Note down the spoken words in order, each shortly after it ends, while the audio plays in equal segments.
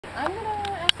I'm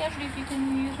gonna ask Ashley if you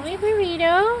can use Hi,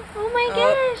 Burrito. Oh my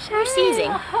gosh. You're seizing.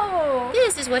 Oh.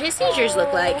 This is what his seizures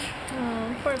look like.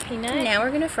 Oh, poor Peanut. Now we're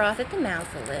gonna froth at the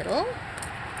mouth a little.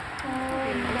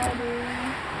 Oh, buddy.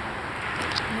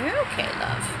 You're okay,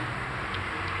 love.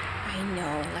 I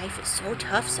know, life is so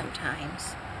tough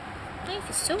sometimes. Life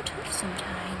is so tough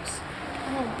sometimes.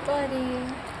 Oh, buddy.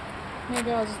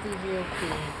 Maybe I'll just leave you a pee.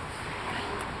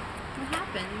 What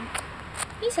happened?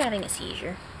 He's having a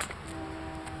seizure.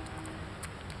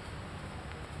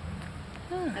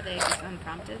 Are they just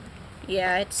unprompted?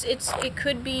 Yeah, it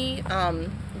could be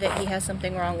that he has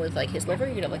something wrong with like his liver.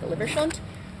 He could have like a liver shunt,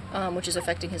 which is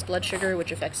affecting his blood sugar,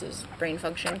 which affects his brain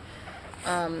function.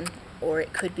 Or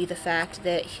it could be the fact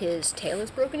that his tail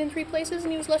is broken in 3 places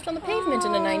and he was left on the pavement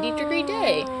in a 90-degree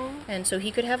day. And so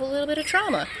he could have a little bit of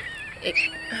trauma.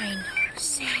 I know,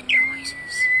 sad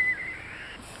noises.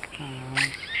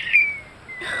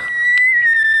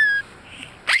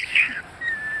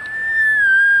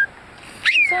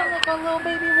 You sound like a little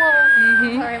baby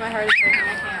wolf. Sorry, my heart is breaking.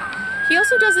 I can't. He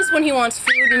also does this when he wants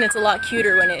food, and it's a lot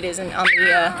cuter when it isn't on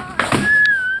the,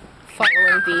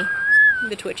 following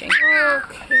the twitching.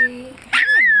 Okay.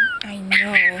 I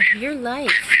know, your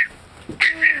life.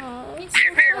 Oh, it's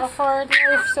a hard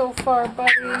life so far,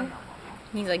 buddy.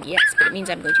 He's like, yes, but it means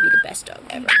I'm going to be the best dog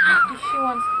ever.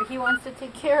 He wants to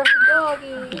take care of the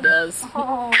doggy. He does.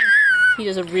 Oh. He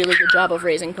does a really good job of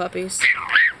raising puppies.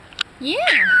 Yeah,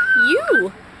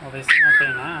 you. Well, they seem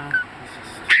okay now.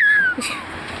 It's just,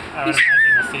 I would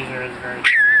imagine the seizure is very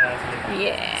traumatizing.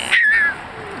 Yeah.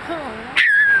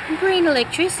 Oh. Brain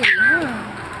electricity, huh?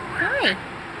 Hi.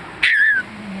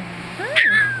 Hi.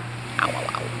 Ow, ow,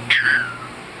 ow.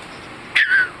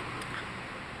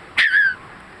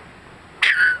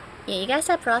 Yeah, you gotta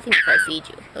stop frothing before I feed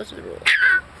you. Those are the rules.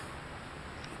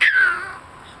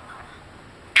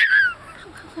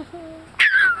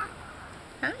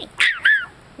 Hi.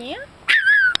 Yeah?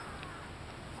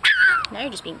 Now you're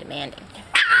just being demanding.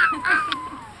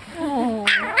 Oh.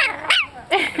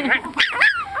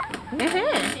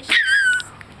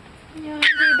 You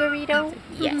hungry, Burrito?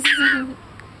 Yes.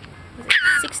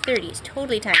 6:30 is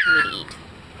totally time for me to eat.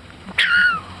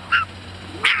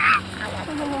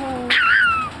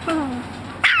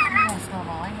 That's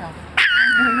normal, I know.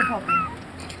 I'm a puppy.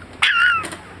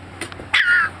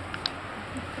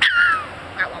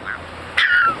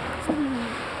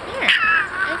 Here,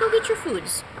 I go get your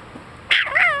foods.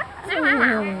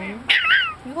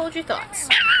 You hold your thoughts.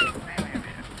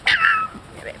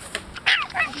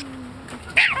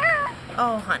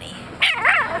 Oh, honey.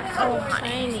 Oh, honey.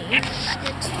 Tiny.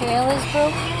 Your tail is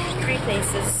broken? 3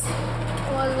 places.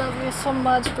 Oh, I love you so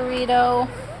much, Burrito.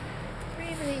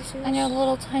 3 places. And your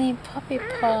little tiny puppy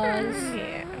paws.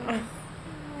 Yeah.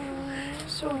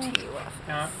 So tea left.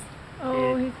 Yeah.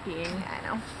 Oh, he's peeing. I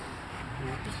know.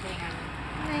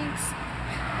 Thanks.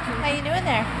 How you doing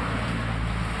there?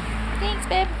 Thanks,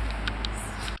 babe.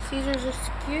 Seizures are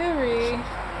scary.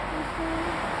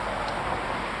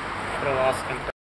 Could have lost control.